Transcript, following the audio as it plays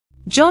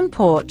John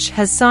Porch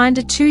has signed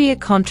a 2-year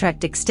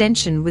contract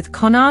extension with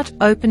Connacht,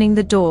 opening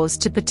the doors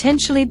to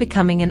potentially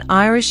becoming an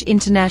Irish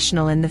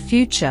international in the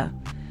future.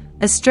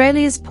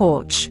 Australia's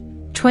Porch,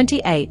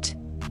 28,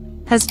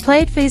 has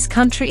played for his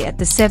country at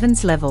the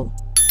Sevens level,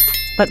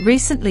 but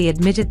recently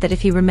admitted that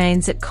if he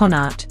remains at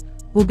Connacht,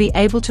 will be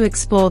able to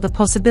explore the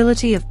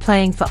possibility of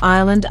playing for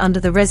Ireland under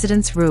the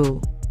residence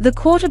rule. The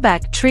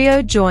quarterback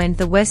trio joined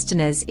the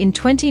Westerners in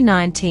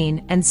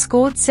 2019 and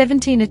scored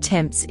 17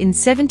 attempts in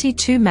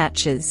 72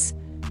 matches,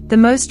 the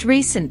most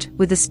recent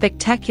with a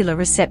spectacular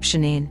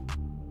reception in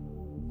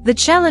the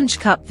Challenge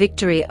Cup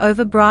victory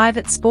over Brive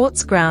at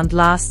Sports Ground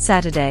last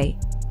Saturday.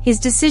 His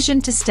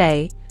decision to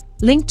stay,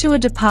 linked to a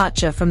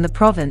departure from the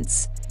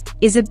province,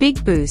 is a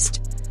big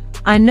boost.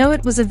 I know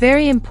it was a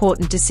very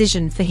important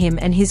decision for him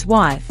and his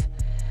wife,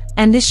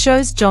 and this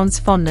shows John's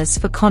fondness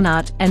for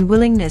Connacht and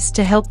willingness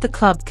to help the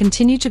club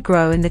continue to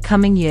grow in the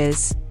coming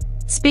years.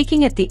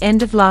 Speaking at the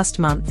end of last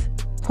month,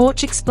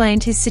 Porch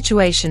explained his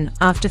situation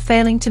after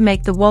failing to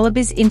make the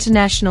Wallabies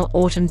international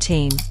autumn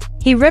team.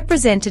 He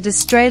represented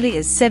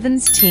Australia's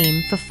Sevens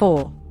team for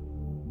 4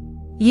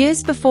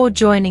 years before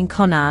joining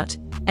Connacht,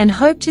 and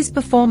hoped his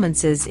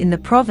performances in the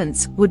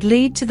province would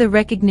lead to the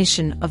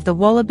recognition of the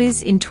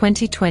Wallabies in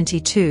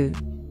 2022.